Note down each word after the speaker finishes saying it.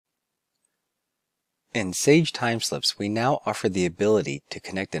In Sage Timeslips, we now offer the ability to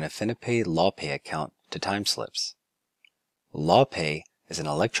connect an AffiniPay LawPay account to Timeslips. LawPay is an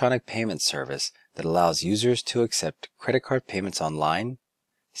electronic payment service that allows users to accept credit card payments online,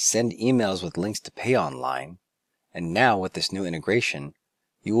 send emails with links to pay online, and now with this new integration,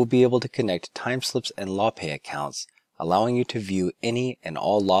 you will be able to connect Timeslips and LawPay accounts, allowing you to view any and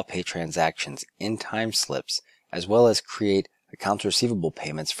all LawPay transactions in Timeslips, as well as create accounts receivable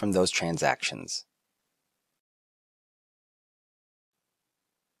payments from those transactions.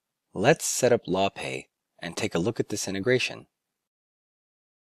 Let's set up LawPay and take a look at this integration.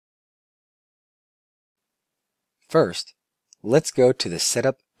 First, let's go to the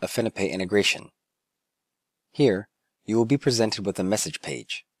Setup AffiniPay integration. Here, you will be presented with a message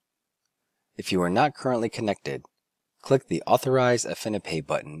page. If you are not currently connected, click the Authorize AffiniPay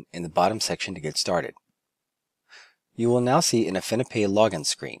button in the bottom section to get started. You will now see an AffiniPay login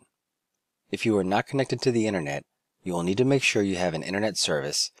screen. If you are not connected to the internet, you will need to make sure you have an internet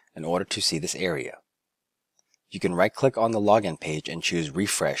service in order to see this area. You can right-click on the login page and choose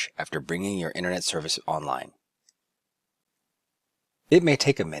Refresh after bringing your internet service online. It may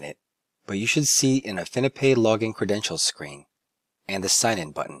take a minute, but you should see an AffiniPay login credentials screen and the Sign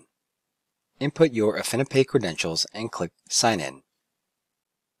In button. Input your AffiniPay credentials and click Sign In.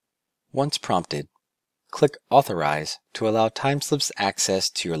 Once prompted, click Authorize to allow Timeslips access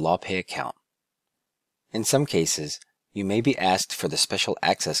to your LawPay account. In some cases, you may be asked for the special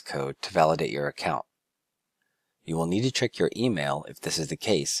access code to validate your account. You will need to check your email if this is the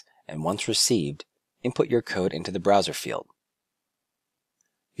case, and once received, input your code into the browser field.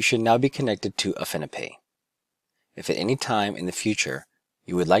 You should now be connected to AffiniPay. If at any time in the future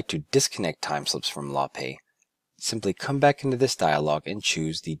you would like to disconnect Timeslips from LawPay, simply come back into this dialog and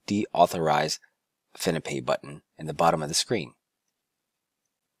choose the Deauthorize AffiniPay button in the bottom of the screen.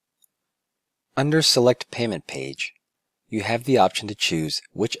 Under Select Payment Page, you have the option to choose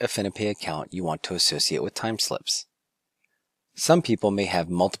which AffiniPay account you want to associate with Timeslips. Some people may have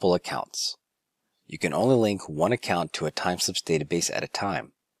multiple accounts. You can only link one account to a Timeslips database at a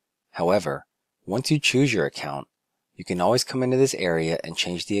time. However, once you choose your account, you can always come into this area and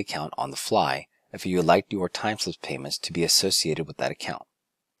change the account on the fly if you would like your Timeslips payments to be associated with that account.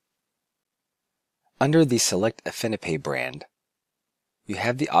 Under the Select AffiniPay brand, you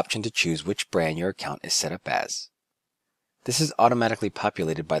have the option to choose which brand your account is set up as. This is automatically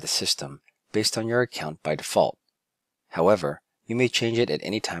populated by the system based on your account by default. However, you may change it at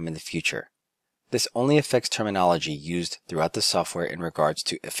any time in the future. This only affects terminology used throughout the software in regards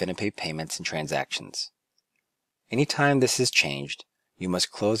to AffiniPay payments and transactions. Anytime this is changed, you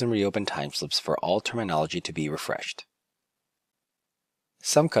must close and reopen Timeslips for all terminology to be refreshed.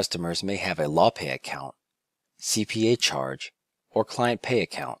 Some customers may have a LawPay account, CPACharge, or ClientPay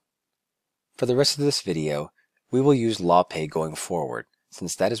account. For the rest of this video, we will use LawPay going forward,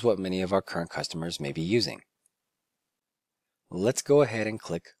 since that is what many of our current customers may be using. Let's go ahead and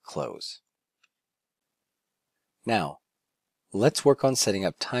click Close. Now, let's work on setting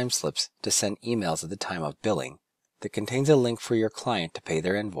up Timeslips to send emails at the time of billing that contains a link for your client to pay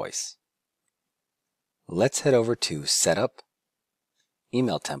their invoice. Let's head over to Setup,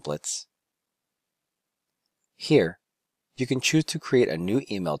 Email Templates. Here, you can choose to create a new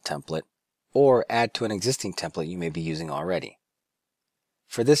email template or add to an existing template you may be using already.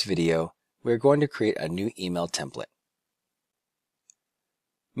 For this video, we're going to create a new email template.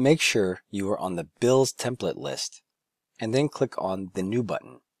 Make sure you are on the Bills template list and then click on the New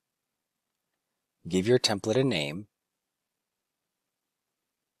button. Give your template a name,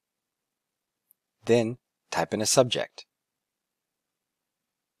 then type in a subject.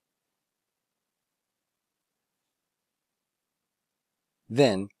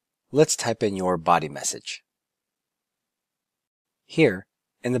 Then, let's type in your body message. Here,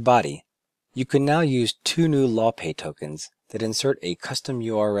 in the body, you can now use two new LawPay tokens that insert a custom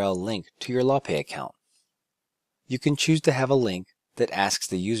URL link to your LawPay account. You can choose to have a link that asks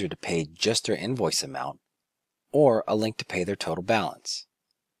the user to pay just their invoice amount, or a link to pay their total balance.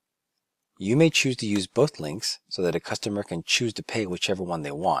 You may choose to use both links so that a customer can choose to pay whichever one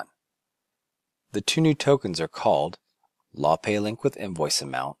they want. The two new tokens are called LawPay Link with Invoice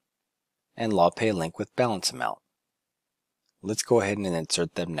Amount and LawPay Link with Balance Amount. Let's go ahead and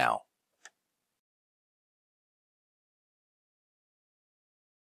insert them now.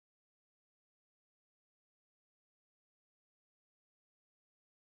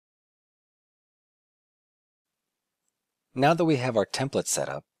 Now that we have our template set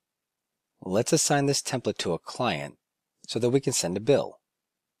up, let's assign this template to a client so that we can send a bill.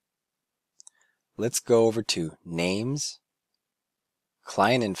 Let's go over to Names,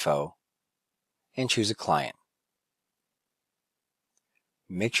 Client Info, and choose a client.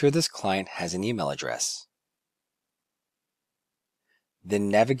 Make sure this client has an email address. Then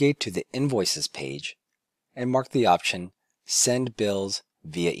navigate to the Invoices page and mark the option Send Bills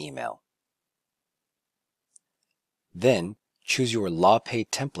via Email. Then choose your LawPay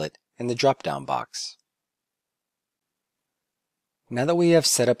template in the drop-down box. Now that we have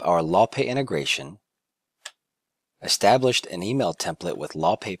set up our LawPay integration, established an email template with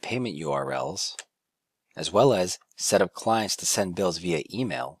LawPay payment URLs, as well as set up clients to send bills via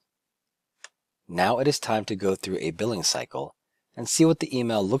email, now it is time to go through a billing cycle and see what the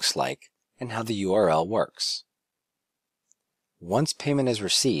email looks like and how the URL works. Once payment is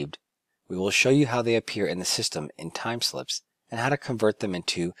received, we will show you how they appear in the system in Timeslips and how to convert them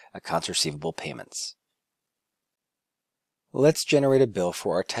into accounts receivable payments. Let's generate a bill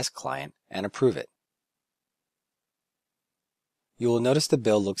for our test client and approve it. You will notice the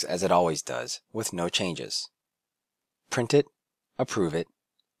bill looks as it always does, with no changes. Print it, approve it,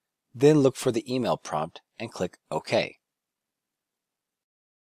 then look for the email prompt and click OK.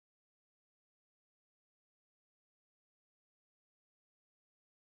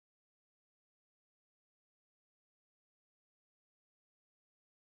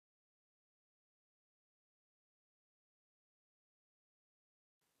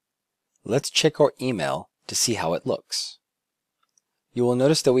 Let's check our email to see how it looks. You will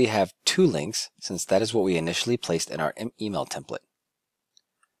notice that we have two links since that is what we initially placed in our email template.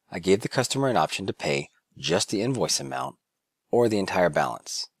 I gave the customer an option to pay just the invoice amount or the entire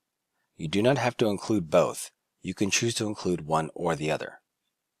balance. You do not have to include both. You can choose to include one or the other.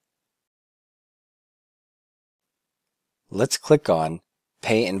 Let's click on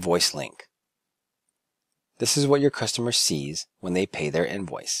Pay Invoice Link. This is what your customer sees when they pay their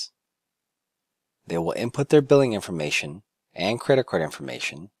invoice. They will input their billing information and credit card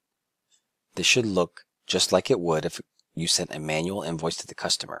information. This should look just like it would if you sent a manual invoice to the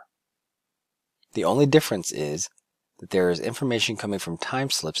customer. The only difference is that there is information coming from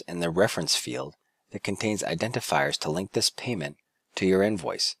Timeslips in the reference field that contains identifiers to link this payment to your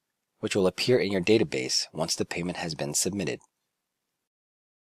invoice, which will appear in your database once the payment has been submitted.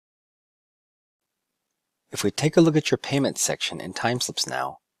 If we take a look at your payment section in Timeslips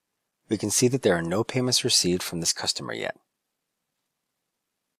now, we can see that there are no payments received from this customer yet.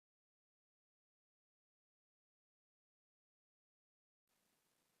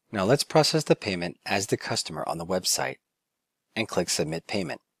 Now let's process the payment as the customer on the website and click Submit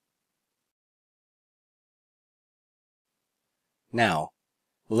Payment. Now,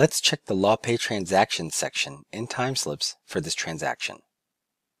 let's check the LawPay Transactions section in Timeslips for this transaction.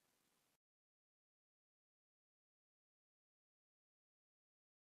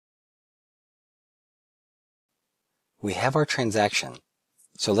 We have our transaction,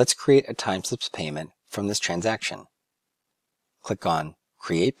 so let's create a Timeslips payment from this transaction. Click on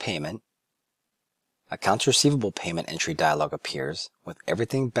Create Payment. Accounts Receivable Payment Entry dialog appears with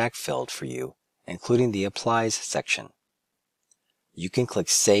everything backfilled for you, including the Applies section. You can click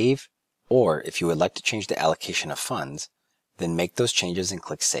Save, or if you would like to change the allocation of funds, then make those changes and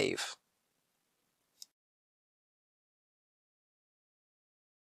click Save.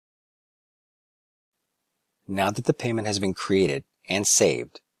 Now that the payment has been created and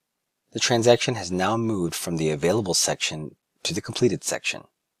saved, the transaction has now moved from the Available section to the Completed section.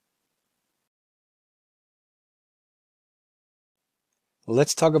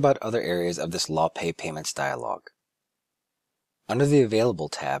 Let's talk about other areas of this LawPay Payments dialog. Under the Available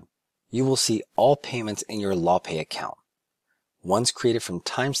tab, you will see all payments in your LawPay account, ones created from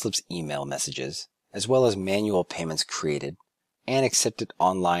Timeslips email messages, as well as manual payments created and accepted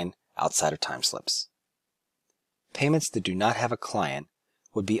online outside of Timeslips. Payments that do not have a client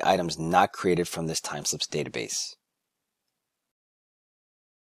would be items not created from this Timeslips database.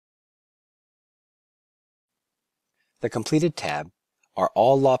 The Completed tab are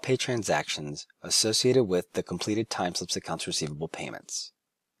all LawPay transactions associated with the completed Timeslips accounts receivable payments.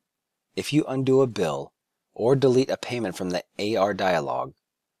 If you undo a bill or delete a payment from the AR dialog,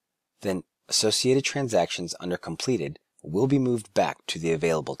 then associated transactions under Completed will be moved back to the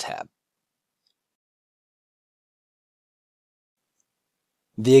Available tab.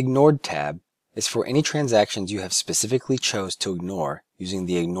 The Ignored tab is for any transactions you have specifically chose to ignore using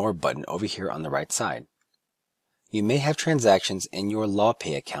the Ignore button over here on the right side. You may have transactions in your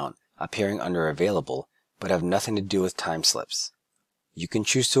LawPay account appearing under Available but have nothing to do with Timeslips. You can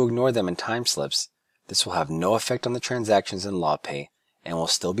choose to ignore them in Timeslips. This will have no effect on the transactions in LawPay and will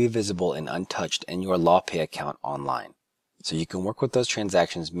still be visible and untouched in your LawPay account online, so you can work with those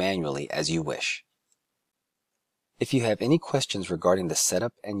transactions manually as you wish. If you have any questions regarding the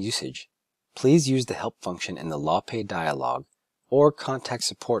setup and usage, please use the help function in the LawPay dialog or contact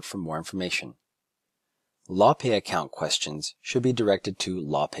support for more information. LawPay account questions should be directed to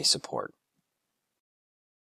LawPay support.